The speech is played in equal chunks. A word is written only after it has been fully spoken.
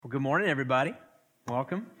Good morning, everybody.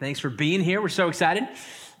 Welcome. Thanks for being here. We're so excited.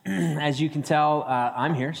 As you can tell,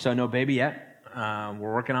 I'm here, so no baby yet.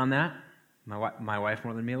 We're working on that. My wife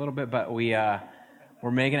more than me a little bit, but we're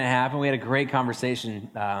making it happen. We had a great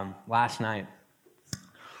conversation last night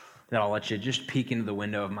that I'll let you just peek into the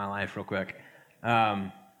window of my life real quick.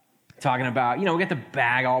 Talking about, we got the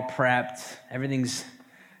bag all prepped. Everything's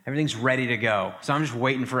ready to go. So I'm just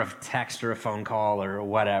waiting for a text or a phone call or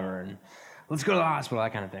whatever, and let's go to the hospital,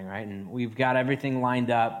 that kind of thing, right? And we've got everything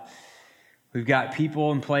lined up. We've got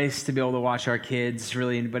people in place to be able to watch our kids.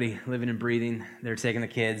 Really, anybody living and breathing, they're taking the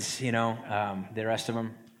kids, the rest of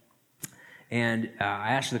them. And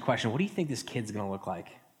I asked her the question, what do you think this kid's going to look like?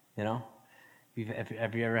 Have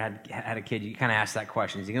you ever had a kid? You kind of ask that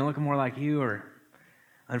question. Is he going to look more like you or,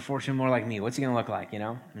 unfortunately, more like me? What's he going to look like,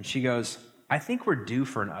 And she goes, I think we're due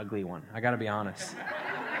for an ugly one. I got to be honest.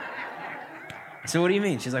 So what do you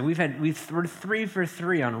mean? She's like, we're 3 for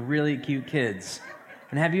 3 on really cute kids.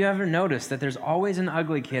 And have you ever noticed that there's always an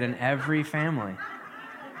ugly kid in every family?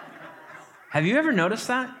 Have you ever noticed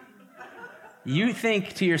that? You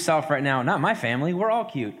think to yourself right now, not my family, we're all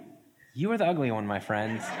cute. You are the ugly one, my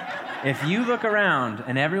friends. If you look around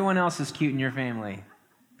and everyone else is cute in your family,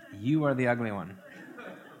 you are the ugly one.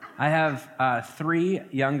 I have 3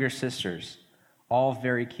 younger sisters, all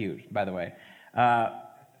very cute, by the way.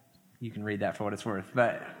 You can read that for what it's worth.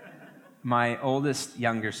 But my oldest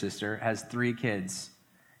younger sister has 3 kids,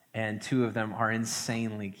 and 2 of them are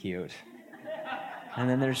insanely cute. And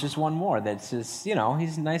then there's just one more that's just,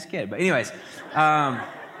 he's a nice kid. But anyways,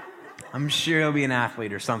 I'm sure he'll be an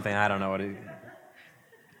athlete or something. I don't know what it is.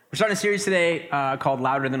 We're starting a series today called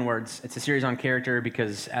Louder Than Words. It's a series on character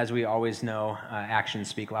because, as we always know, actions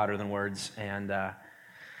speak louder than words. And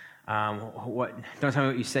don't tell me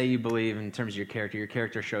what you say you believe in terms of your character. Your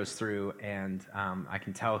character shows through, and I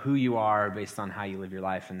can tell who you are based on how you live your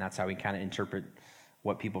life, and that's how we kind of interpret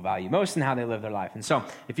what people value most and how they live their life. And so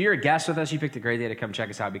if you're a guest with us, you picked a great day to come check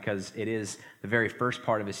us out because it is the very first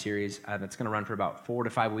part of a series that's going to run for about 4 to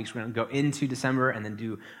 5 weeks. We're going to go into December and then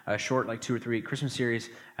do a short, 2 or 3 week Christmas series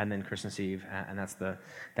and then Christmas Eve. And that's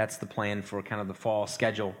the plan for kind of the fall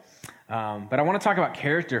schedule. But I want to talk about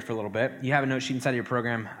character for a little bit. You have a note sheet inside of your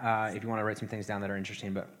program if you want to write some things down that are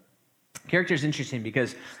interesting. But character is interesting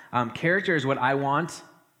because character is what I want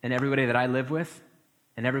in everybody that I live with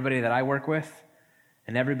and everybody that I work with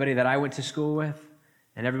and everybody that I went to school with,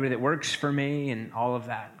 and everybody that works for me, and all of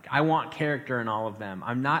that. I want character in all of them.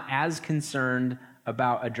 I'm not as concerned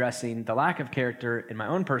about addressing the lack of character in my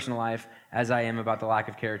own personal life as I am about the lack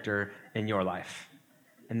of character in your life.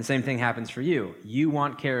 And the same thing happens for you. You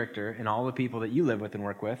want character in all the people that you live with and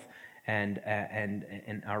work with and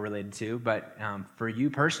are related to, but for you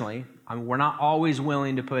personally, we're not always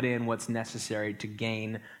willing to put in what's necessary to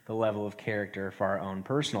gain the level of character for our own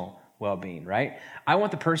personal well-being, right? I want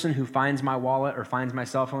the person who finds my wallet or finds my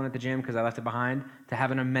cell phone at the gym because I left it behind to have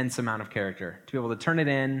an immense amount of character, to be able to turn it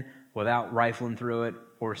in without rifling through it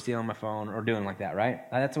or stealing my phone or doing like that, right?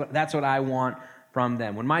 That's what I want from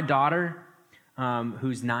them. When my daughter,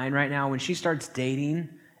 who's 9 right now, when she starts dating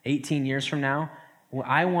 18 years from now,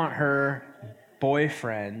 I want her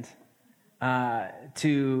boyfriend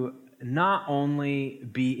to not only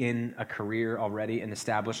be in a career already, an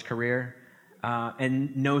established career,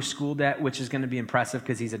 and no school debt, which is going to be impressive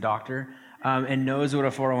because he's a doctor, and knows what a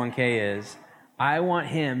 401k is. I want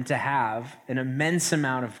him to have an immense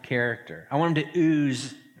amount of character. I want him to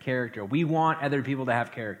ooze character. We want other people to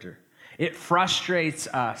have character. It frustrates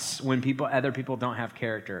us when other people don't have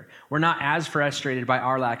character. We're not as frustrated by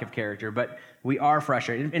our lack of character, but we are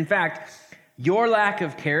frustrated. In fact, your lack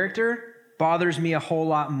of character bothers me a whole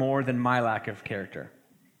lot more than my lack of character.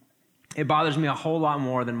 It bothers me a whole lot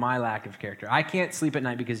more than my lack of character. I can't sleep at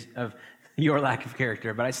night because of your lack of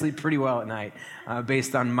character, but I sleep pretty well at night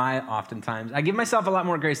based on my oftentimes. I give myself a lot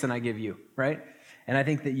more grace than I give you, right? And I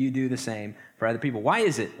think that you do the same for other people. Why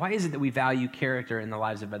is it? Why is it that we value character in the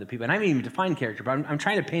lives of other people? And I haven't even defined character, but I'm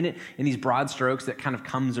trying to paint it in these broad strokes that kind of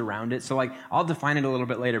comes around it. So I'll define it a little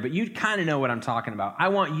bit later, but you kind of know what I'm talking about. I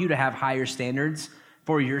want you to have higher standards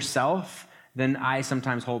for yourself than I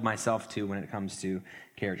sometimes hold myself to when it comes to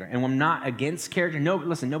character. And I'm not against character. No,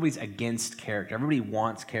 listen, nobody's against character. Everybody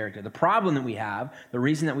wants character. The problem that we have, the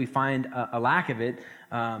reason that we find a lack of it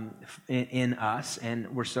in us,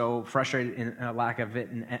 and we're so frustrated in a lack of it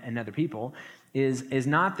in other people, is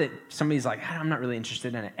not that somebody's like, I'm not really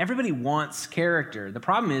interested in it. Everybody wants character. The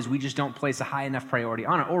problem is we just don't place a high enough priority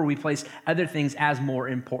on it, or we place other things as more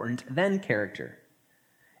important than character.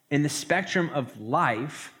 In the spectrum of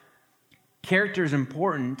life, Character is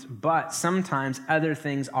important, but sometimes other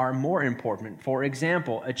things are more important. For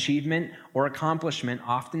example, achievement or accomplishment,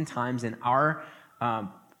 oftentimes in our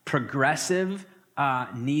progressive,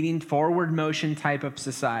 needing forward motion type of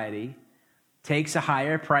society, takes a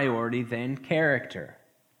higher priority than character.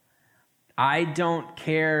 I don't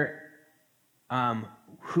care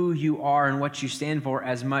who you are and what you stand for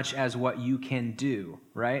as much as what you can do,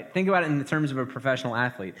 right? Think about it in the terms of a professional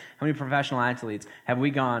athlete. How many professional athletes have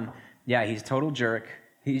we gone, yeah, he's a total jerk.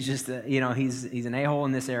 He's just, he's an a-hole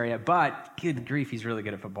in this area, but good grief, he's really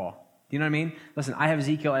good at football. Do you know what I mean? Listen, I have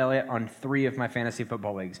Ezekiel Elliott on 3 of my fantasy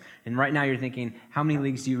football leagues. And right now you're thinking, how many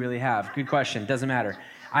leagues do you really have? Good question. Doesn't matter.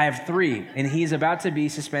 I have 3, and he's about to be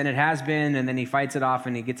suspended, has been, and then he fights it off,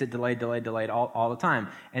 and he gets it delayed all the time.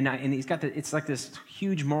 And he's got it's like this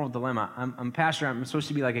huge moral dilemma. I'm pastor. I'm supposed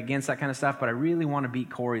to be like against that kind of stuff, but I really want to beat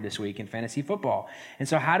Corey this week in fantasy football. And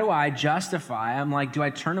so how do I justify? I'm like, do I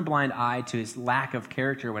turn a blind eye to his lack of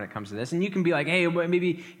character when it comes to this? And you can be like, hey,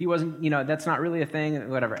 maybe he wasn't. That's not really a thing.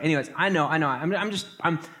 Whatever. Anyways, I know.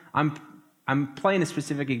 I'm playing a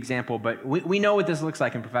specific example, but we know what this looks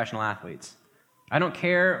like in professional athletes. I don't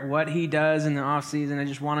care what he does in the offseason. I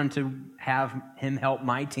just want him to have him help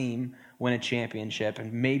my team win a championship.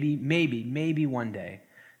 And maybe one day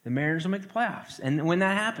the Mariners will make the playoffs. And when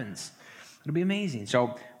that happens, it'll be amazing.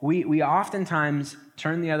 So we oftentimes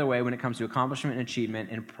turn the other way when it comes to accomplishment and achievement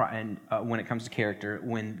and when it comes to character,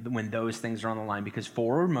 when those things are on the line, because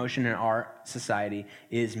forward motion in our society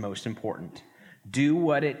is most important. Do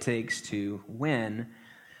what it takes to win.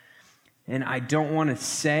 And I don't want to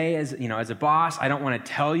say, as a boss, I don't want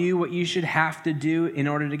to tell you what you should have to do in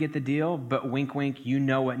order to get the deal, but wink, wink, you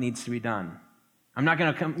know what needs to be done. I'm not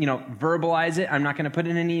going to verbalize it. I'm not going to put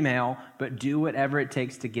it in an email, but do whatever it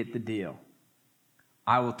takes to get the deal.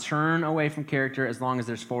 I will turn away from character as long as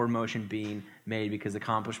there's forward motion being made, because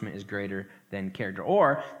accomplishment is greater than character.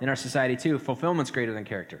 Or, in our society too, fulfillment's greater than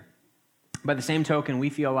character. By the same token, we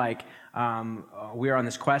feel like we are on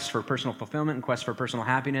this quest for personal fulfillment and quest for personal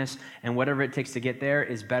happiness, and whatever it takes to get there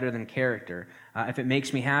is better than character. If it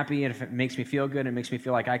makes me happy and if it makes me feel good, it makes me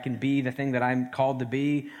feel like I can be the thing that I'm called to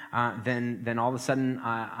be, then all of a sudden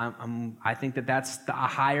I think that's a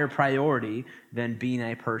higher priority than being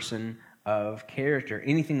a person of character.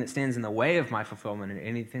 Anything that stands in the way of my fulfillment and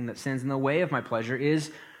anything that stands in the way of my pleasure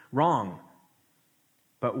is wrong.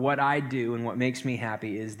 But what I do and what makes me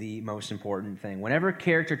happy is the most important thing. Whenever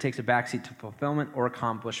character takes a backseat to fulfillment or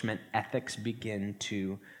accomplishment, ethics begin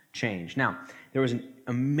to change. Now, there was an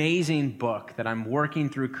amazing book that I'm working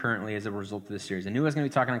through currently as a result of this series. I knew I was going to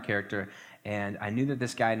be talking on character, and I knew that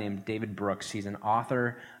this guy named David Brooks, he's an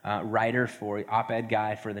author, writer, op-ed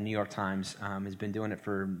guy for the New York Times, has been doing it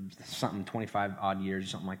for 25 odd years or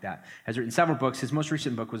something like that, has written several books. His most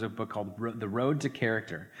recent book was a book called The Road to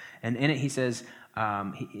Character, and in it he says,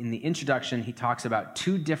 in the introduction, he talks about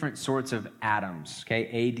 2 different sorts of Adams, okay,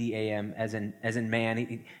 A-D-A-M, as in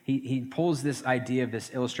man. He pulls this idea of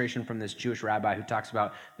this illustration from this Jewish rabbi who talks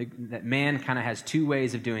about that man kind of has 2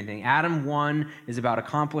 ways of doing things. Adam 1 is about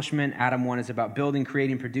accomplishment. Adam 1 is about building,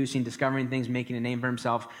 creating, producing, discovering things, making a name for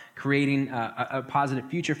himself, creating a positive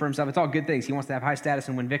future for himself. It's all good things. He wants to have high status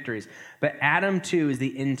and win victories. But Adam 2 is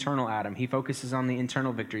the internal Adam. He focuses on the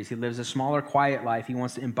internal victories. He lives a smaller, quiet life. He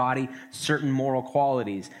wants to embody certain moral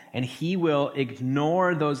qualities, and he will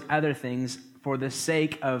ignore those other things for the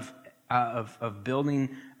sake of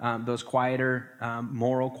building those quieter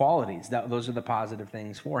moral qualities. Those are the positive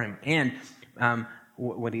things for him. And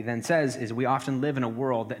what he then says is we often live in a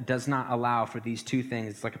world that does not allow for these 2 things.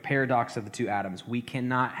 It's like a paradox of the 2 atoms. We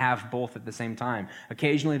cannot have both at the same time.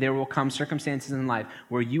 Occasionally there will come circumstances in life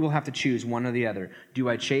where you will have to choose one or the other. Do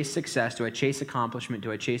I chase success? Do I chase accomplishment?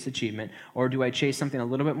 Do I chase achievement? Or do I chase something a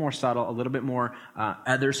little bit more subtle, a little bit more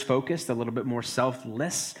others-focused, a little bit more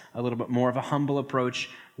selfless, a little bit more of a humble approach?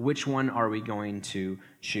 Which one are we going to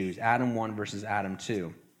choose? Adam 1 versus Adam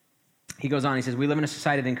 2. He goes on, he says, we live in a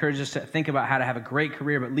society that encourages us to think about how to have a great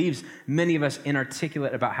career, but leaves many of us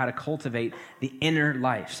inarticulate about how to cultivate the inner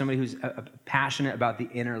life, somebody who's passionate about the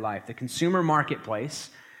inner life. The consumer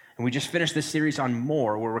marketplace, and we just finished this series on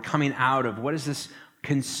more, where we're coming out of what is this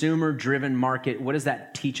consumer-driven market, what does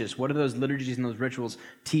that teach us? What do those liturgies and those rituals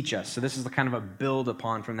teach us? So this is the kind of a build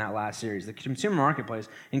upon from that last series. The consumer marketplace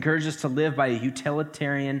encourages us to live by a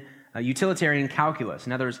utilitarian calculus.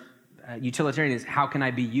 In other words, utilitarian is how can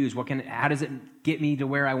I be used? How does it get me to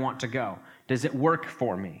where I want to go? Does it work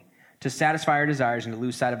for me? To satisfy our desires and to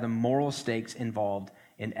lose sight of the moral stakes involved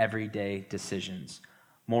in everyday decisions.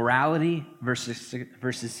 Morality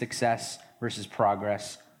versus success versus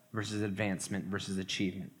progress versus advancement versus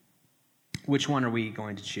achievement. Which one are we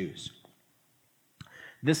going to choose?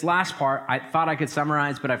 This last part, I thought I could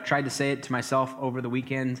summarize, but I've tried to say it to myself over the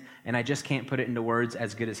weekend, and I just can't put it into words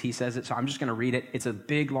as good as he says it, so I'm just going to read it. It's a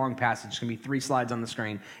big, long passage. It's going to be 3 slides on the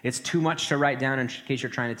screen. It's too much to write down in case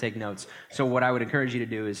you're trying to take notes. So what I would encourage you to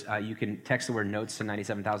do is you can text the word notes to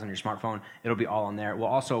 97,000 on your smartphone. It'll be all on there.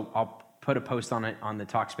 I'll put a post on it on the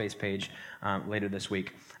Talkspace page later this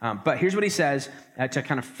week. But here's what he says to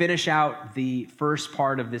kind of finish out the first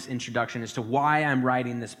part of this introduction as to why I'm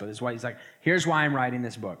writing this book. This is why he's like, here's why I'm writing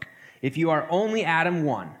this book. If you are only Adam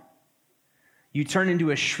 1, you turn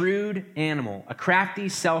into a shrewd animal, a crafty,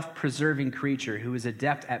 self-preserving creature who is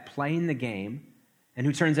adept at playing the game and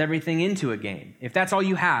who turns everything into a game. If that's all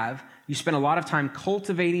you have, you spend a lot of time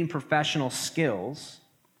cultivating professional skills,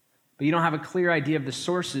 but you don't have a clear idea of the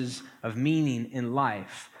sources of meaning in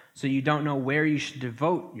life, so you don't know where you should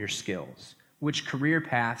devote your skills, which career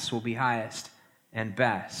paths will be highest and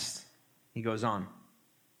best. He goes on.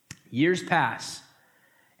 Years pass,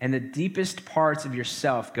 and the deepest parts of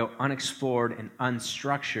yourself go unexplored and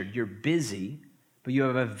unstructured. You're busy, but you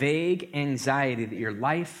have a vague anxiety that your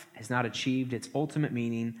life has not achieved its ultimate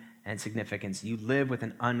meaning and significance. You live with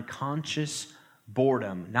an unconscious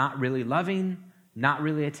boredom, not really loving, not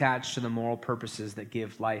really attached to the moral purposes that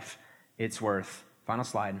give life its worth. Final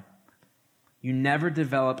slide. You never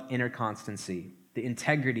develop inner constancy, the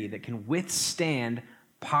integrity that can withstand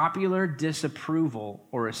popular disapproval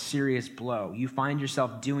or a serious blow. You find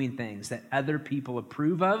yourself doing things that other people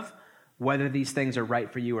approve of, whether these things are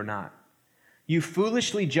right for you or not. You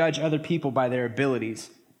foolishly judge other people by their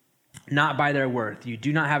abilities, not by their worth. You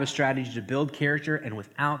do not have a strategy to build character, and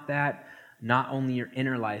without that, not only your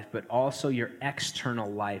inner life, but also your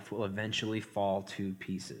external life will eventually fall to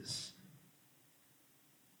pieces.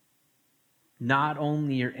 Not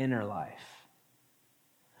only your inner life,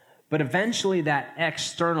 but eventually that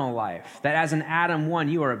external life, that as an Adam 1,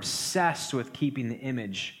 you are obsessed with keeping the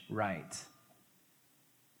image right.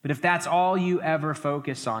 But if that's all you ever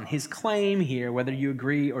focus on, his claim here, whether you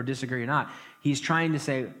agree or disagree or not, he's trying to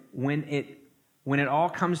say when it all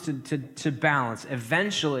comes to balance,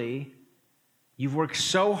 eventually you've worked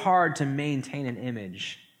so hard to maintain an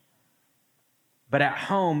image, but at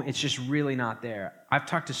home, it's just really not there. I've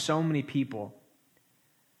talked to so many people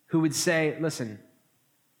who would say, listen,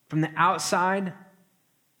 from the outside,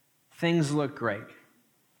 things look great.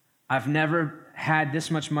 I've never had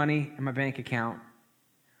this much money in my bank account.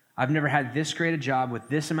 I've never had this great a job with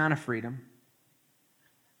this amount of freedom.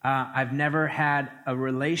 I've never had a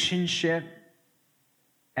relationship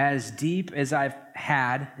as deep as I've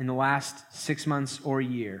had in the last 6 months or a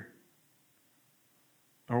year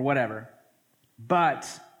or whatever. But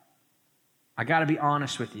I got to be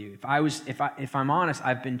honest with you. If I'm honest,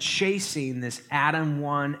 I've been chasing this Adam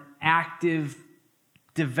 1 active,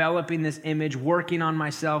 developing this image, working on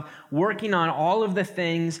myself, working on all of the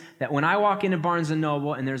things that when I walk into Barnes &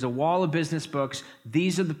 Noble and there's a wall of business books,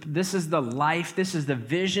 this is the life, this is the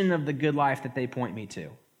vision of the good life that they point me to.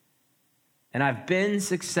 And I've been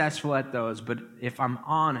successful at those, but if I'm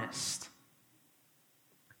honest,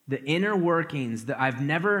 the inner workings, that I've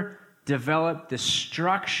never developed the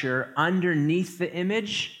structure underneath the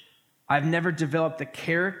image. I've never developed the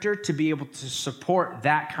character to be able to support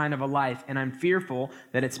that kind of a life, and I'm fearful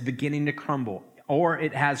that it's beginning to crumble, or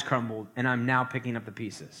it has crumbled, and I'm now picking up the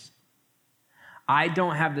pieces. I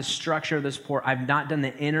don't have the structure of this support. I've not done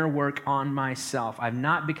the inner work on myself. I've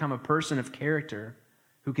not become a person of character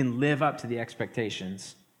who can live up to the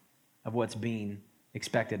expectations of what's being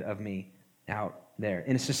expected of me out there.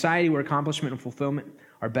 In a society where accomplishment and fulfillment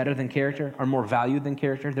are better than character, are more valued than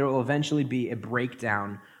character, there will eventually be a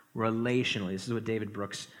breakdown relationally. This is what David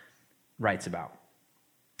Brooks writes about.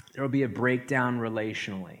 There will be a breakdown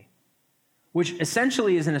relationally, which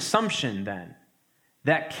essentially is an assumption then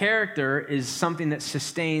that character is something that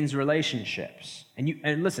sustains relationships.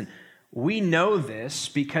 And listen, we know this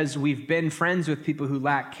because we've been friends with people who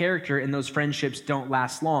lack character, and those friendships don't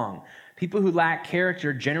last long. People who lack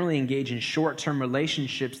character generally engage in short-term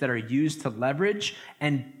relationships that are used to leverage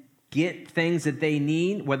and get things that they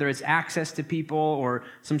need, whether it's access to people or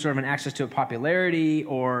some sort of an access to a popularity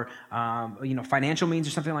or financial means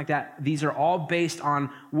or something like that. These are all based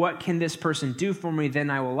on what can this person do for me,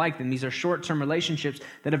 then I will like them. These are short-term relationships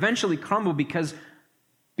that eventually crumble because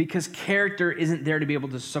character isn't there to be able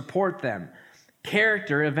to support them.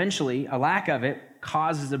 Character, eventually, a lack of it,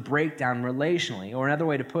 causes a breakdown relationally. Or another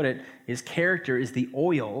way to put it is character is the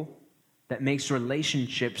oil that makes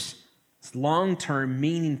relationships, long-term,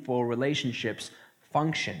 meaningful relationships,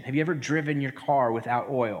 function. Have you ever driven your car without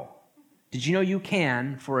oil? Did you know you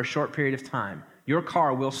can for a short period of time? your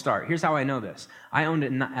car will start. Here's how I know this. I owned a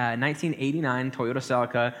 1989 Toyota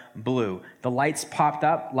Celica blue. The lights popped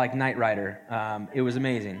up like Knight Rider. It was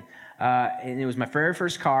amazing. And it was my very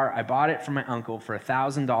first car. I bought it from my uncle for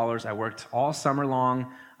 $1,000. I worked all summer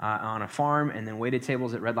long on a farm and then waited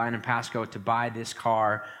tables at Red Lion and Pasco to buy this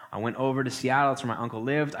car. I went over to Seattle. That's where my uncle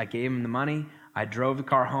lived. I gave him the money. I drove the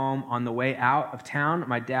car home. On the way out of town,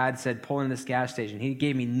 my dad said, pull into this gas station. He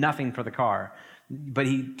gave me nothing for the car, but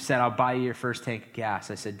he said, I'll buy you your first tank of gas.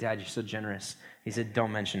 I said, Dad, you're so generous. He said,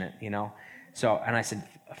 don't mention it, So, and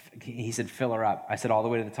he said, fill her up. I said, all the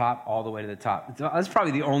way to the top, all the way to the top. That's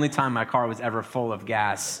probably the only time my car was ever full of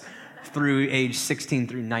gas through age 16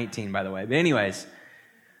 through 19, by the way. But anyways,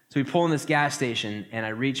 so we pull in this gas station, and I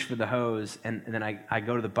reach for the hose, and then I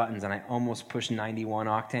go to the buttons, and I almost push 91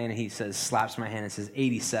 octane, and he slaps my hand and says,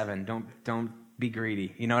 87, don't be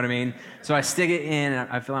greedy. You know what I mean? So I stick it in, and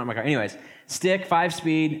I fill out my car. Anyways, stick,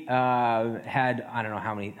 5-speed, had, I don't know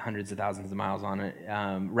how many hundreds of thousands of miles on it,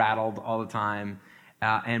 rattled all the time,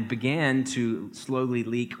 and began to slowly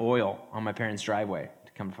leak oil on my parents' driveway,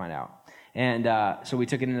 to come to find out. And so we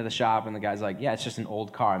took it into the shop, and the guy's like, yeah, it's just an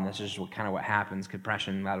old car, and that's just kind of what happens,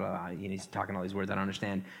 compression, blah, blah, blah. He's talking all these words I don't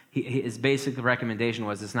understand. His basic recommendation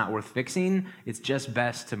was it's not worth fixing. It's just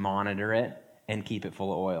best to monitor it and keep it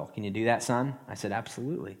full of oil. Can you do that, son? I said,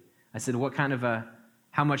 absolutely. I said, what kind of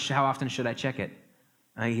how often should I check it?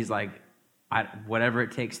 And he's like, whatever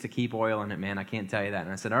it takes to keep oil in it, man, I can't tell you that.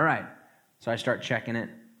 And I said, all right. So I start checking it.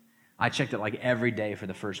 I checked it like every day for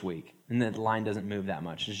the first week, and the line doesn't move that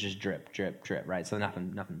much. It's just drip, drip, drip, right? So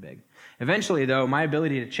nothing big. Eventually, though, my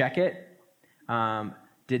ability to check it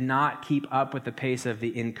did not keep up with the pace of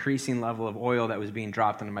the increasing level of oil that was being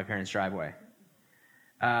dropped into my parents' driveway.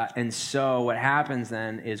 And so what happens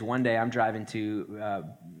then is one day I'm driving to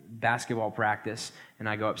basketball practice, and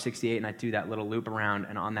I go up 68, and I do that little loop around,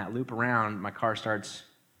 and on that loop around, my car starts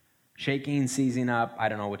shaking, seizing up. I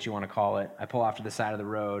don't know what you want to call it. I pull off to the side of the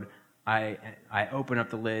road. I open up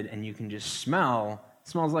the lid, and you can just smells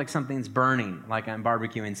like something's burning, like I'm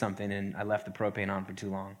barbecuing something, and I left the propane on for too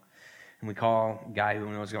long. And we call a guy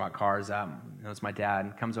who knows about cars up, knows my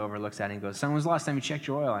dad, comes over, looks at it, and goes, son, when was the last time you checked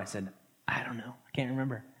your oil? I said, I don't know. I can't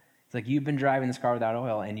remember. It's like, you've been driving this car without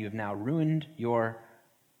oil, and you have now ruined your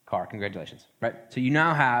car. Congratulations, right? So you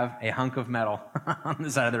now have a hunk of metal on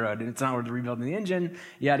the side of the road, and it's not worth rebuilding the engine,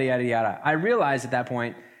 yada, yada, yada. I realized at that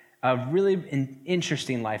point a really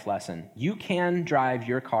interesting life lesson. You can drive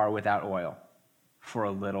your car without oil for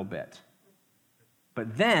a little bit,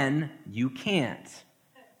 but then you can't.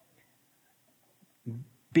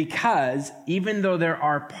 Because even though there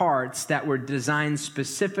are parts that were designed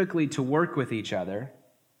specifically to work with each other,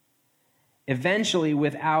 eventually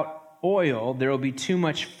without oil, there will be too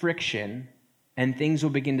much friction and things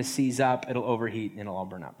will begin to seize up, it'll overheat, and it'll all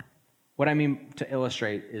burn up. What I mean to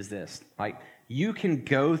illustrate is this. Like, you can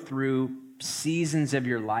go through seasons of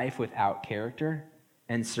your life without character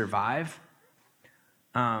and survive,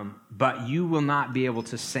 but you will not be able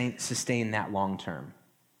to sustain that long term.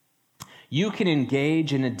 You can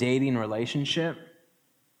engage in a dating relationship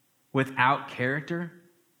without character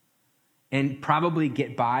and probably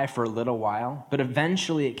get by for a little while, but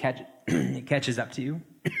eventually it catches up to you.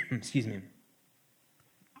 Excuse me.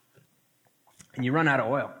 And you run out of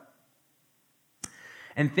oil.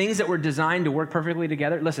 And things that were designed to work perfectly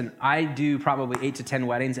together. Listen, I do probably 8 to 10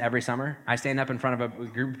 weddings every summer. I stand up in front of a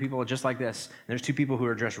group of people just like this. And there's two people who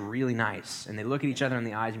are dressed really nice. And they look at each other in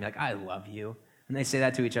the eyes and be like, I love you. And they say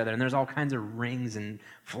that to each other. And there's all kinds of rings and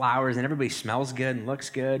flowers. And everybody smells good and looks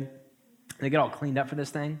good. They get all cleaned up for this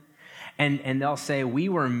thing. And they'll say, we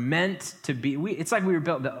were meant to be. It's like we were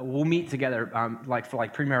built. We'll meet together for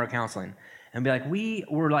premarital counseling. And be like, we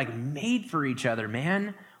were like made for each other,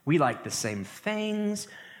 man. We like the same things.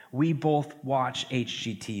 We both watch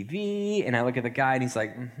HGTV. And I look at the guy and he's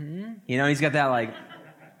like, he's got that like,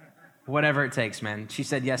 whatever it takes, man. She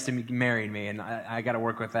said yes to me, married me, and I got to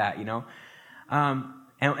work with that,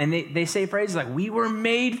 And they say phrases like, we were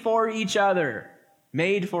made for each other.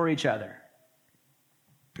 Made for each other.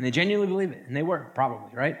 And they genuinely believe it. And they were,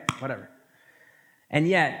 probably, right? Whatever. And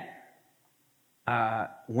yet,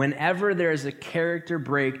 whenever there's a character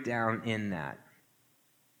breakdown in that,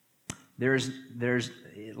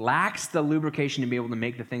 it lacks the lubrication to be able to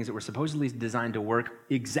make the things that were supposedly designed to work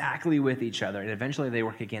exactly with each other, and eventually they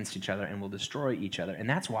work against each other and will destroy each other. And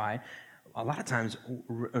that's why a lot of times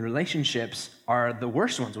relationships are the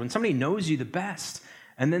worst ones. When somebody knows you the best,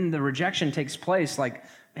 and then the rejection takes place, like,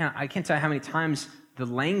 man, I can't tell you how many times the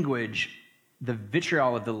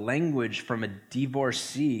vitriol of the language from a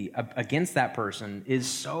divorcee against that person is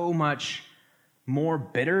so much more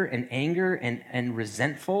bitter and anger and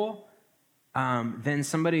resentful than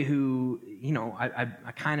somebody who,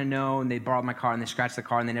 I kind of know, and they borrowed my car and they scratched the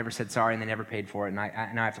car and they never said sorry and they never paid for it, and now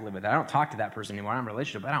I have to live with it. I don't talk to that person anymore. I'm in a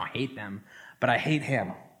relationship. I don't hate them, but I hate him.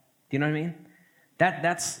 Do you know what I mean?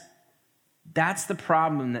 That's the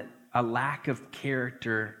problem that a lack of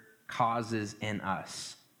character causes in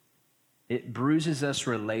us. It bruises us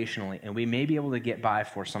relationally, and we may be able to get by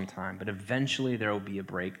for some time, but eventually there will be a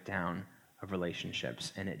breakdown of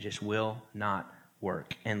relationships, and it just will not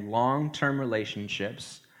work. And long-term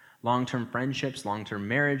relationships, long-term friendships, long-term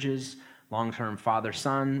marriages, long-term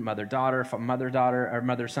father-son, mother-daughter, mother-daughter, or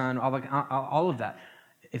mother-son, all of that.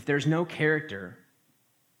 If there's no character,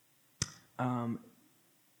 the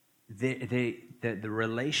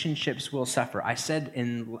relationships will suffer. I said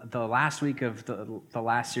in the last week of the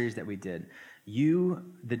last series that we did,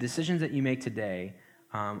 the decisions that you make today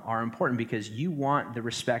are important because you want the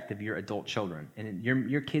respect of your adult children. And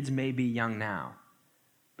your kids may be young now,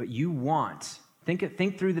 but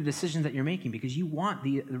think through the decisions that you're making because you want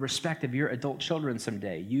the respect of your adult children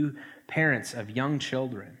someday. You parents of young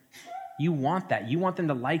children, you want that. You want them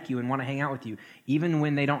to like you and want to hang out with you, even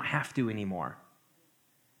when they don't have to anymore.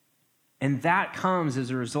 And that comes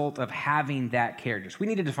as a result of having that character. So we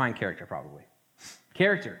need to define character, probably.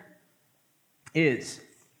 Character is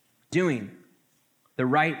doing the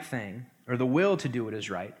right thing, or the will to do what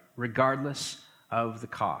is right, regardless of the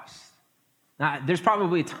cost. Now, there's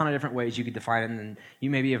probably a ton of different ways you could define it, and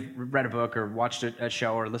you maybe have read a book or watched a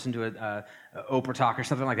show or listened to a Oprah talk or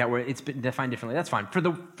something like that where it's been defined differently. That's fine. For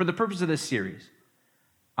the purpose of this series,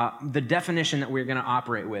 the definition that we're going to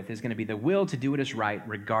operate with is going to be the will to do what is right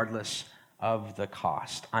regardless of the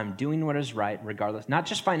cost. I'm doing what is right regardless, not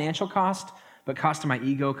just financial cost, but cost to my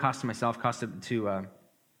ego, cost to myself, cost to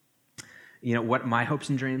what my hopes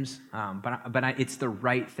and dreams. But it's the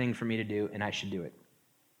right thing for me to do, and I should do it.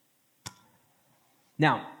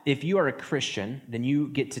 Now, if you are a Christian, then you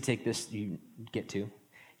get to take this. You get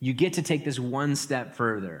to take this one step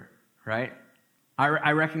further, right?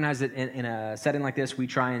 I recognize that in a setting like this, we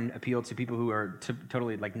try and appeal to people who are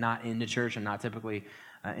totally not into church and not typically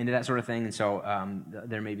into that sort of thing. And so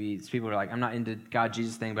there may be people who are like, I'm not into God,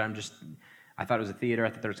 Jesus thing, but I thought it was a theater.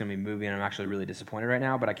 I thought there was going to be a movie, and I'm actually really disappointed right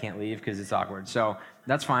now, but I can't leave because it's awkward. So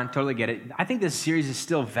that's fine. Totally get it. I think this series is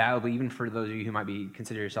still valuable, even for those of you who might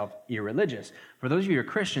consider yourself irreligious. For those of you who are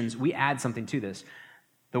Christians, we add something to this.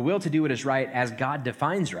 The will to do what is right as God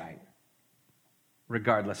defines right,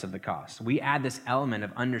 regardless of the cost. We add this element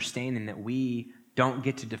of understanding that we don't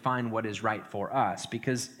get to define what is right for us,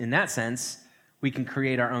 because in that sense, we can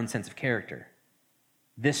create our own sense of character.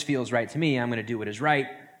 This feels right to me. I'm going to do what is right,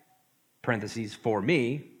 parentheses, for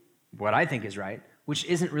me, what I think is right, which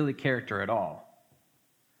isn't really character at all.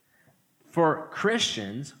 For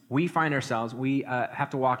Christians, we find ourselves, we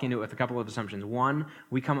have to walk into it with a couple of assumptions. One,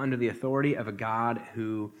 we come under the authority of a God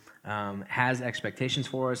who has expectations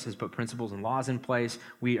for us, has put principles and laws in place.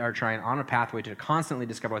 We are trying on a pathway to constantly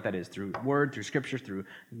discover what that is through word, through scripture, through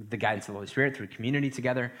the guidance of the Holy Spirit, through community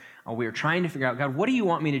together. We are trying to figure out, God, what do you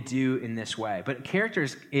want me to do in this way? But character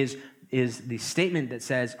is the statement that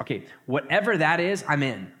says, okay, whatever that is, I'm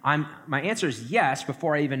in. My answer is yes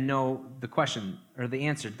before I even know the question or the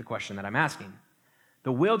answer to the question that I'm asking.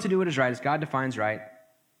 The will to do what is right as God defines right,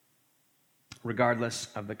 regardless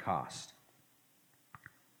of the cost.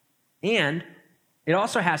 And it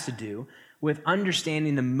also has to do with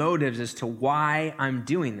understanding the motives as to why I'm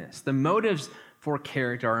doing this. The motives for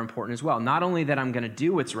character are important as well. Not only that I'm going to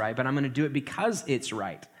do what's right, but I'm going to do it because it's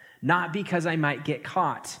right, not because I might get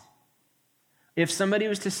caught. If somebody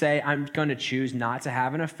was to say, I'm going to choose not to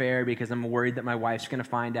have an affair because I'm worried that my wife's going to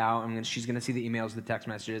find out, she's going to see the emails, the text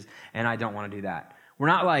messages, and I don't want to do that. We're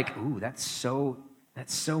not like, ooh, that's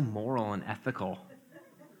so moral and ethical.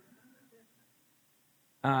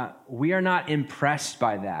 We are not impressed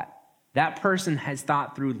by that. That person has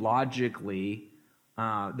thought through logically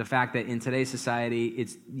the fact that in today's society,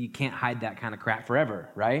 you can't hide that kind of crap forever,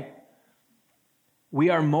 right? We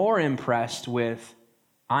are more impressed with,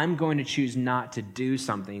 I'm going to choose not to do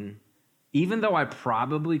something, even though I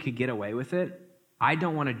probably could get away with it. I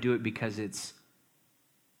don't want to do it because it's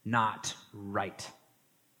not right.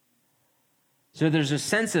 So there's a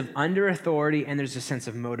sense of under authority and there's a sense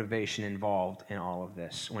of motivation involved in all of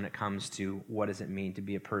this when it comes to what does it mean to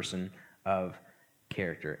be a person of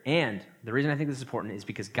character. And the reason I think this is important is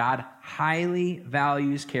because God highly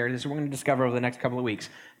values character. This is what we're going to discover over the next couple of weeks.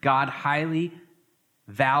 God highly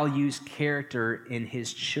values character in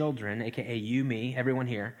his children, aka you, me, everyone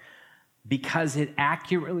here, because it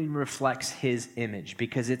accurately reflects his image,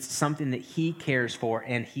 because it's something that he cares for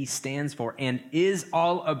and he stands for and is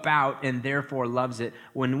all about and therefore loves it.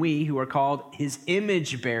 When we, who are called his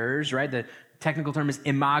image bearers, right? The technical term is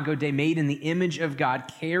imago Dei, made in the image of God,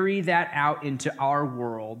 carry that out into our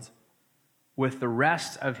world with the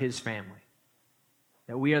rest of his family.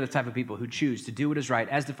 That we are the type of people who choose to do what is right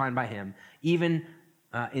as defined by him, even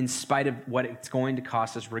in spite of what it's going to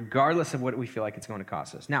cost us, regardless of what we feel like it's going to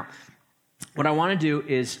cost us. Now, what I want to do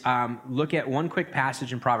is look at one quick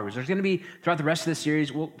passage in Proverbs. There's going to be, throughout the rest of this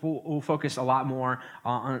series, we'll focus a lot more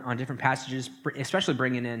on different passages, especially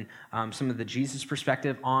bringing in some of the Jesus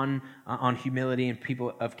perspective on humility and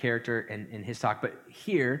people of character in his talk. But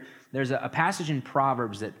here, there's a passage in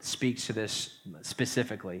Proverbs that speaks to this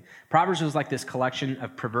specifically. Proverbs was like this collection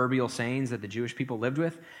of proverbial sayings that the Jewish people lived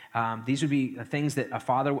with. These would be things that a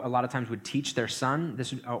father a lot of times would teach their son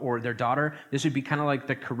or their daughter. This would be kind of like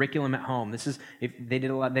the curriculum at home. This is, if they did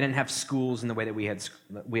a lot, they didn't have schools in the way that we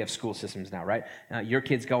have school systems now, right? Your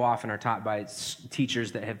kids go off and are taught by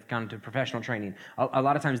teachers that have gone to professional training. A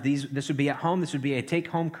lot of times this would be at home. This would be a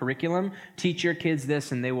take-home curriculum. Teach your kids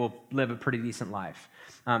this and they will live a pretty decent life.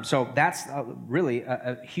 So that's really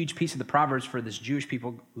a huge piece of the Proverbs for this Jewish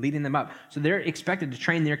people, leading them up. So they're expected to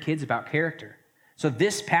train their kids about character. So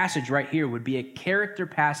this passage right here would be a character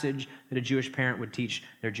passage that a Jewish parent would teach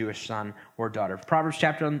their Jewish son or daughter. Proverbs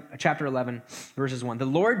chapter 11, verses 1. The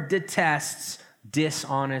Lord detests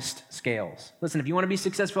dishonest scales. Listen, if you want to be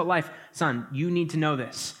successful at life, son, you need to know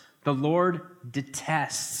this. The Lord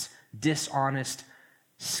detests dishonest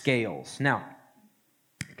scales. Now,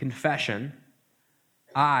 confession,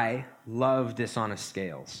 I love dishonest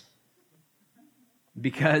scales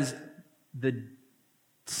because the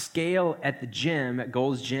scale at the gym, at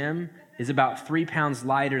Gold's Gym, is about 3 pounds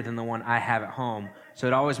lighter than the one I have at home. So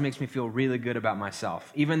it always makes me feel really good about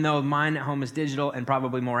myself, even though mine at home is digital and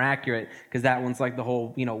probably more accurate because that one's like the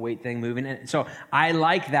whole, weight thing moving. And so I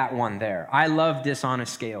like that one there. I love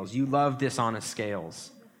dishonest scales. You love dishonest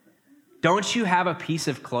scales. Don't you have a piece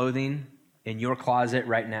of clothing in your closet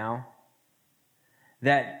right now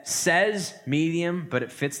that says medium, but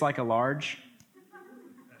it fits like a large?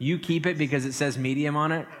 You keep it because it says medium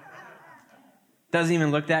on it. Doesn't even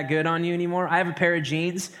look that good on you anymore. I have a pair of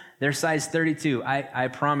jeans. They're size 32. I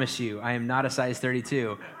promise you, I am not a size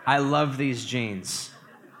 32. I love these jeans.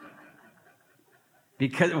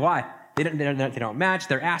 Because, why? They don't match.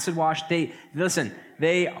 They're acid washed. But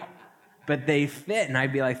they fit. And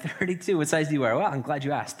I'd be like, 32, what size do you wear? Well, I'm glad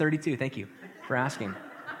you asked. 32, thank you for asking.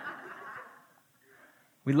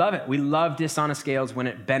 We love it. We love dishonest scales when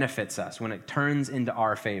it benefits us, when it turns into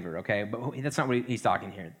our favor, okay? But that's not what he's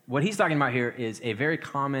talking here. What he's talking about here is a very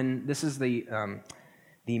common, this is the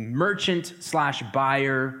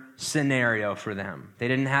merchant/buyer scenario for them. They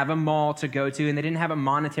didn't have a mall to go to, and they didn't have a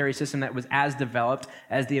monetary system that was as developed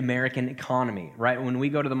as the American economy, right? When we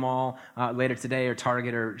go to the mall later today, or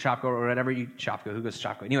Target, or Shopko, or whatever, Shopko, who goes to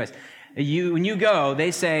Shopko? Anyways, when you go,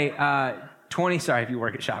 they say, if you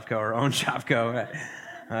work at Shopko or own Shopko,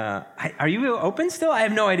 are you open still? I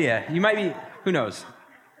have no idea. You might be, who knows?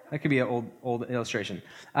 That could be an old illustration.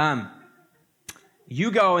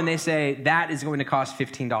 You go and they say, that is going to cost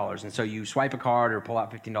 $15. And so you swipe a card or pull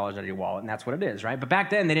out $15 out of your wallet, and that's what it is, right? But back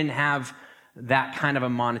then, they didn't have that kind of a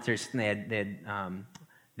monetary system.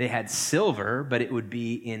 They had silver, but it would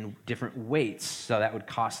be in different weights. So that would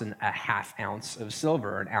cost a half ounce of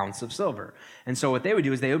silver, or an ounce of silver. And so what they would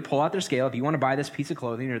do is they would pull out their scale. If you want to buy this piece of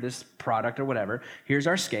clothing or this product or whatever, here's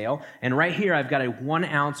our scale. And right here, I've got a 1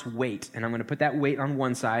 ounce weight. And I'm going to put that weight on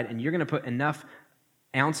one side, and you're going to put enough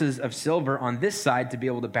ounces of silver on this side to be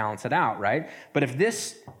able to balance it out, right? But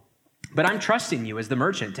I'm trusting you as the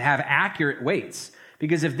merchant to have accurate weights.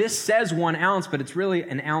 Because if this says 1 ounce, but it's really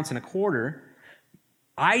 1.25 ounces,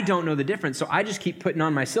 I don't know the difference, so I just keep putting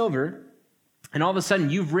on my silver, and all of a sudden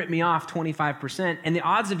you've ripped me off 25%, and the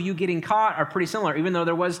odds of you getting caught are pretty similar. Even though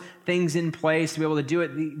there was things in place to be able to do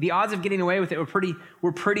it, the odds of getting away with it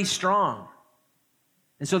were pretty strong.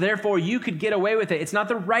 And so therefore, you could get away with it. It's not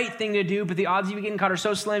the right thing to do, but the odds of you getting caught are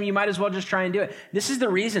so slim, you might as well just try and do it. This is the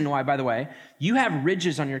reason why, by the way, you have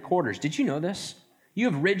ridges on your quarters. Did you know this? You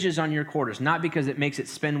have ridges on your quarters, not because it makes it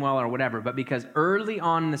spin well or whatever, but because early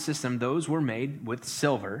on in the system, those were made with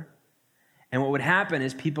silver. And what would happen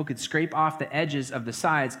is people could scrape off the edges of the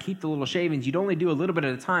sides, keep the little shavings. You'd only do a little bit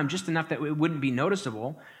at a time, just enough that it wouldn't be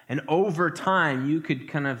noticeable. And over time, you could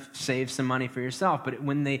kind of save some money for yourself. But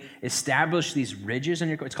when they established these ridges on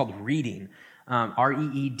your, it's called reeding,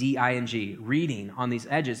 reeding, reeding on these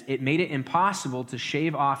edges, it made it impossible to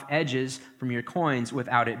shave off edges from your coins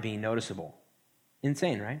without it being noticeable.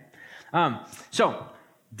 Insane, right? So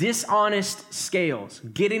dishonest scales,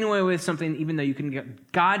 getting away with something even though you can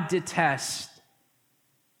get. God detests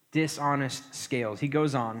dishonest scales. He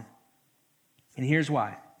goes on, and here's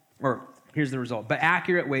why, or here's the result. But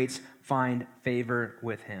accurate weights find favor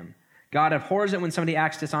with him. God abhors it when somebody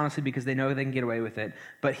acts dishonestly because they know they can get away with it,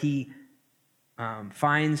 but he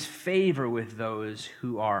finds favor with those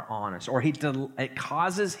who are honest, or it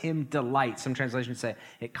causes him delight. Some translations say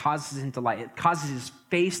it causes him delight. It causes his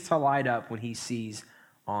face to light up when he sees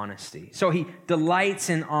honesty. So he delights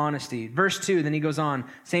in honesty. Verse 2, then he goes on,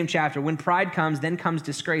 same chapter. When pride comes, then comes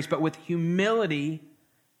disgrace, but with humility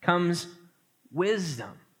comes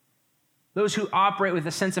wisdom. Those who operate with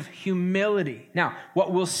a sense of humility. Now,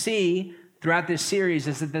 what we'll see throughout this series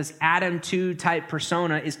is that this Adam 2 type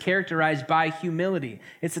persona is characterized by humility.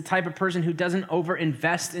 It's the type of person who doesn't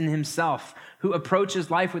overinvest in himself, who approaches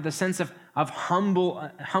life with a sense of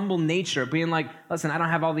humble nature, being like, listen, I don't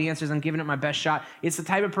have all the answers, I'm giving it my best shot. It's the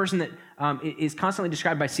type of person that is constantly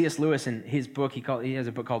described by C.S. Lewis in his book. He has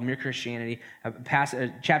a book called Mere Christianity, a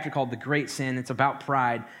chapter called The Great Sin. It's about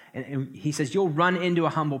pride. And he says, you'll run into a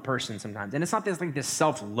humble person sometimes. And it's not this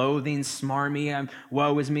self-loathing, smarmy,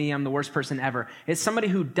 woe is me, I'm the worst person ever. It's somebody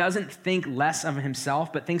who doesn't think less of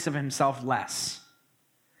himself, but thinks of himself less.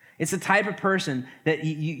 It's the type of person that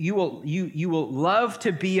you will love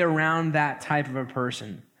to be around that type of a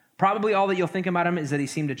person. Probably all that you'll think about him is that he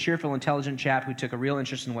seemed a cheerful, intelligent chap who took a real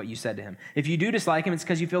interest in what you said to him. If you do dislike him, it's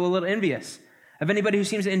because you feel a little envious of anybody who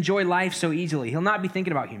seems to enjoy life so easily. He'll not be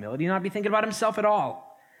thinking about humility. He'll not be thinking about himself at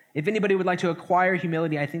all. If anybody would like to acquire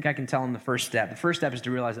humility, I think I can tell him the first step. The first step is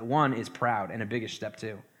to realize that one is proud, and a biggish step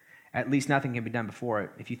too. At least nothing can be done before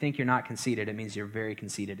it. If you think you're not conceited, it means you're very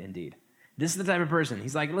conceited indeed. This is the type of person.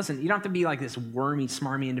 He's like, listen, you don't have to be like this wormy,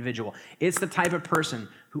 smarmy individual. It's the type of person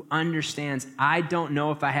who understands, I don't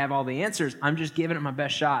know if I have all the answers. I'm just giving it my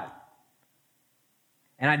best shot.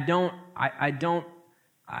 And I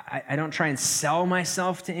don't try and sell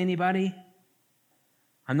myself to anybody.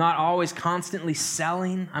 I'm not always constantly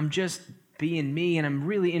selling. I'm just being me, and I'm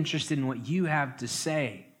really interested in what you have to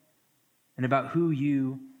say and about who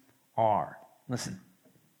you are. Listen.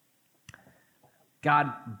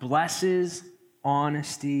 God blesses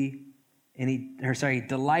honesty, and he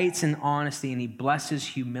delights in honesty, and he blesses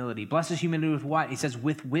humility. Blesses humility with what? He says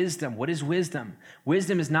with wisdom. What is wisdom?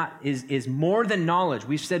 Wisdom is more than knowledge.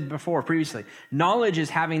 We've said before previously. Knowledge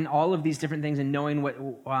is having all of these different things and knowing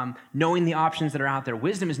knowing the options that are out there.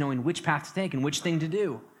 Wisdom is knowing which path to take and which thing to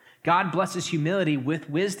do. God blesses humility with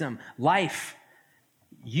wisdom. Life.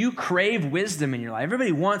 You crave wisdom in your life.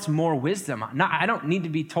 Everybody wants more wisdom. I don't need to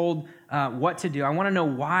be told what to do. I want to know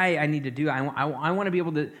why I need to do it. I want to be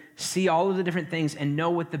able to see all of the different things and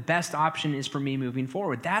know what the best option is for me moving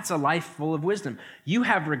forward. That's a life full of wisdom. You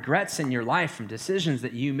have regrets in your life from decisions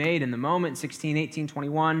that you made in the moment, 16, 18,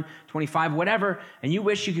 21, 25, whatever, and you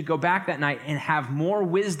wish you could go back that night and have more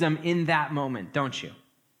wisdom in that moment, don't you?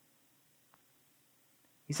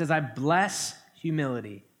 He says, I bless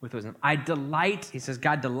humility with wisdom. He says,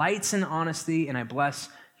 God delights in honesty, and I bless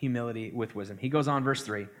humility with wisdom. He goes on, verse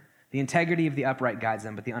 3. The integrity of the upright guides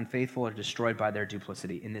them, but the unfaithful are destroyed by their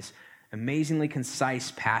duplicity. In this amazingly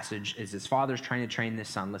concise passage, as his father's trying to train this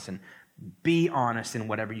son, listen, be honest in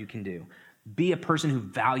whatever you can do. Be a person who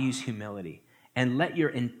values humility, and let your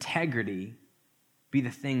integrity be the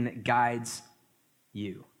thing that guides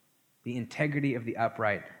you. The integrity of the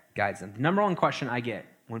upright guides them. The number one question I get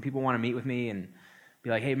when people want to meet with me and be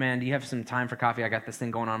like, hey man, do you have some time for coffee? I got this thing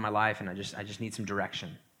going on in my life and I just need some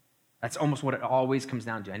direction. That's almost what it always comes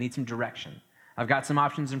down to. I need some direction. I've got some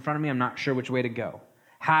options in front of me. I'm not sure which way to go.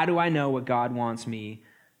 How do I know what God wants me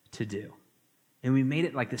to do? And we made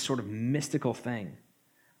it like this sort of mystical thing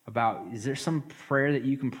about, is there some prayer that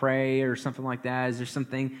you can pray or something like that? Is there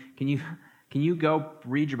something, can you go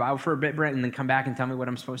read your Bible for a bit, Brent, and then come back and tell me what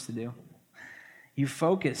I'm supposed to do? You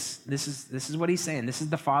focus. This is what he's saying. This is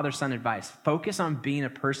the father-son advice. Focus on being a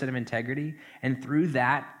person of integrity, and through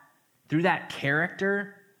that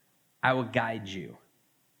character, I will guide you.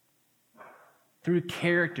 Through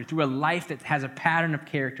character, through a life that has a pattern of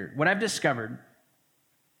character. What I've discovered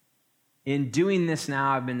in doing this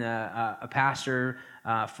now, I've been a pastor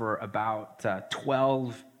for about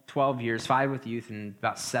 12 years, 5 with youth and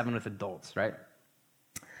about 7 with adults, right?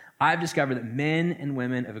 I've discovered that men and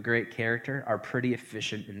women of a great character are pretty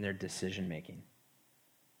efficient in their decision making.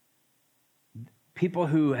 People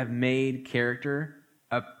who have made character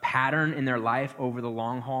a pattern in their life over the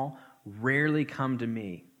long haul rarely come to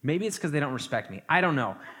me. Maybe it's because they don't respect me. I don't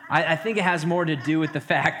know. I think it has more to do with the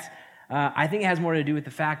fact.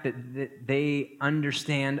 That they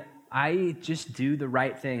understand. I just do the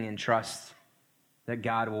right thing and trust that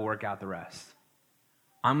God will work out the rest.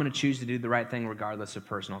 I'm going to choose to do the right thing regardless of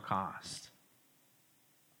personal cost.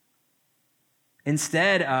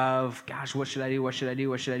 Instead of, gosh, what should I do? What should I do?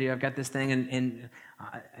 What should I do? I've got this thing, and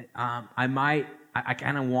I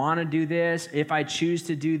kind of want to do this. If I choose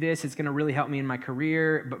to do this, it's going to really help me in my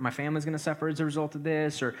career, but my family's going to suffer as a result of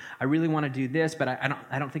this. Or I really want to do this, but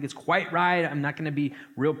I don't think it's quite right. I'm not going to be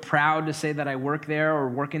real proud to say that I work there or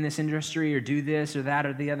work in this industry or do this or that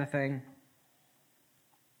or the other thing.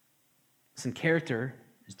 Listen, character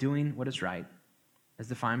is doing what is right as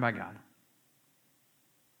defined by God,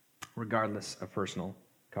 regardless of personal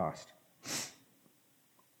cost.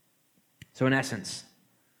 So in essence,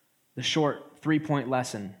 the short 3-point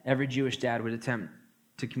lesson every Jewish dad would attempt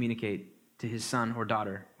to communicate to his son or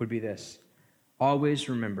daughter would be this: always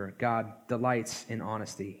remember, God delights in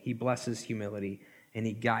honesty. He blesses humility, and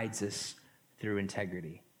he guides us through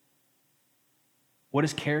integrity. What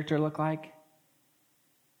does character look like?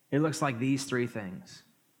 It looks like these 3 things.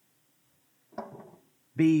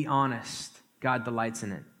 Be honest. God delights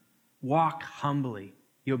in it. Walk humbly.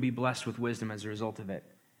 You'll be blessed with wisdom as a result of it.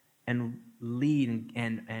 And lead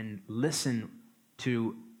and listen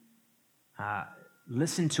to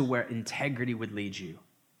where integrity would lead you.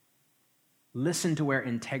 Listen to where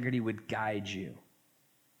integrity would guide you.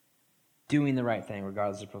 Doing the right thing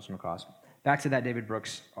regardless of personal cost. Back to that David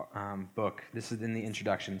Brooks book. This is in the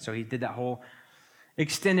introduction. So he did that whole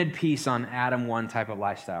extended piece on Adam 1 type of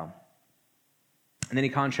lifestyle. And then he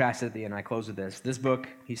contrasted at the end. I close with this. This book,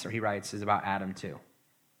 he writes, is about Adam 2.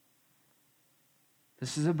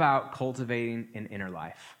 This is about cultivating an inner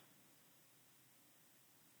life.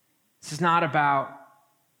 This is not about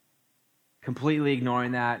completely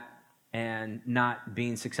ignoring that and not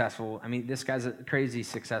being successful. I mean, this guy's a crazy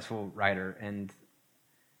successful writer, and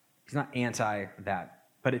he's not anti that,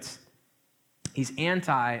 but he's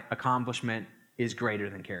anti-accomplishment is greater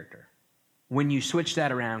than character. When you switch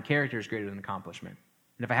that around, character is greater than accomplishment.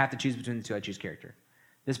 And if I have to choose between the two, I choose character.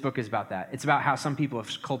 This book is about that. It's about how some people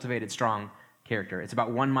have cultivated strong character. It's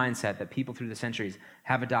about one mindset that people through the centuries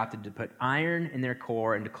have adopted to put iron in their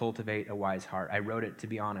core and to cultivate a wise heart. I wrote it, to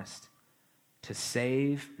be honest, to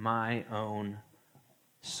save my own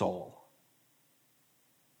soul.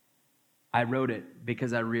 I wrote it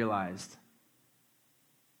because I realized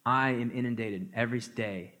I am inundated every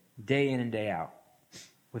day, day in and day out,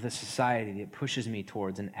 with a society that pushes me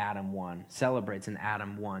towards an Adam 1, celebrates an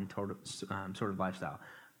Adam 1 sort of lifestyle.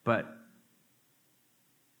 But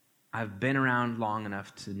I've been around long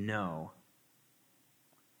enough to know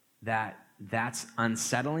that that's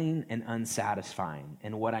unsettling and unsatisfying,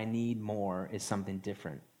 and what I need more is something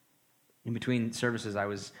different. In between services, I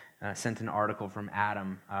was sent an article from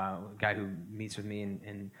Adam, a guy who meets with me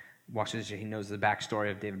and walks with us. He knows the backstory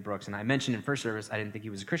of David Brooks. And I mentioned in first service, I didn't think he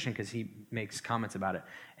was a Christian because he makes comments about it.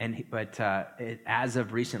 But as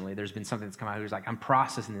of recently, there's been something that's come out. He was like, I'm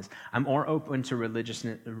processing this. I'm more open to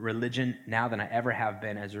religion now than I ever have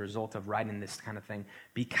been as a result of writing this kind of thing,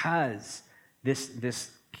 because the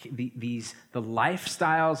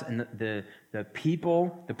lifestyles and the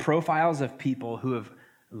people, the profiles of people who have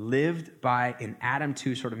lived by an Adam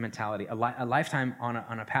 2 sort of mentality, a lifetime on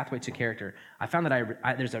a pathway to character, I found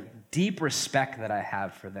that there's a deep respect that I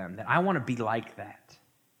have for them, that I want to be like that.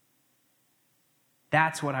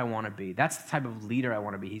 That's what I want to be. That's the type of leader I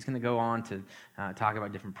want to be. He's going to go on to talk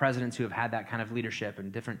about different presidents who have had that kind of leadership,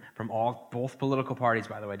 and different from both political parties,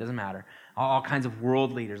 by the way, it doesn't matter. All kinds of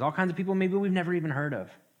world leaders, all kinds of people maybe we've never even heard of.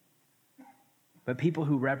 But people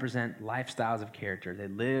who represent lifestyles of character. They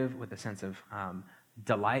live with a sense of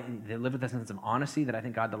delight. They live with a sense of honesty that I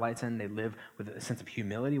think God delights in. They live with a sense of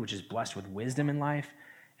humility, which is blessed with wisdom in life.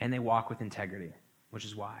 And they walk with integrity, which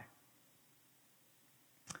is why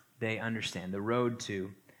they understand the road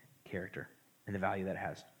to character and the value that it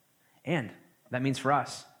has. And that means for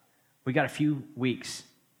us, we got a few weeks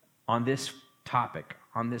on this topic,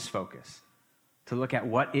 on this focus, to look at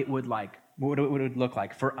what it would look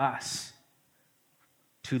like for us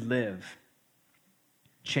to live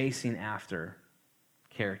chasing after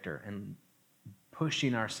character and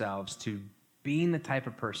pushing ourselves to being the type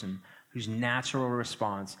of person whose natural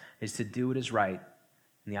response is to do what is right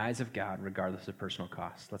in the eyes of God, regardless of personal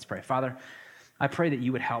cost. Let's pray. Father, I pray that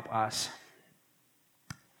you would help us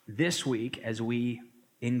this week as we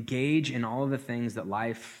engage in all of the things that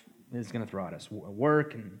life is going to throw at us,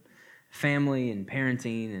 work and family and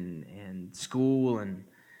parenting and school and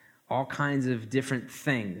all kinds of different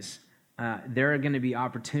things. There are going to be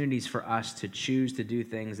opportunities for us to choose to do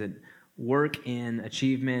things that work in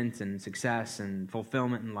achievement and success and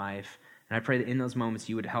fulfillment in life. And I pray that in those moments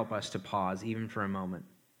you would help us to pause, even for a moment,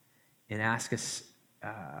 and ask us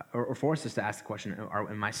or force us to ask the question,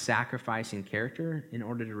 am I sacrificing character in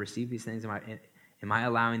order to receive these things? Am I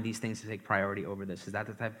allowing these things to take priority over this? Is that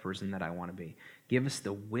the type of person that I want to be? Give us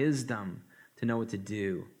the wisdom to know what to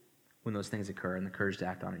do when those things occur and the courage to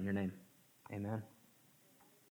act on it in your name. Amen.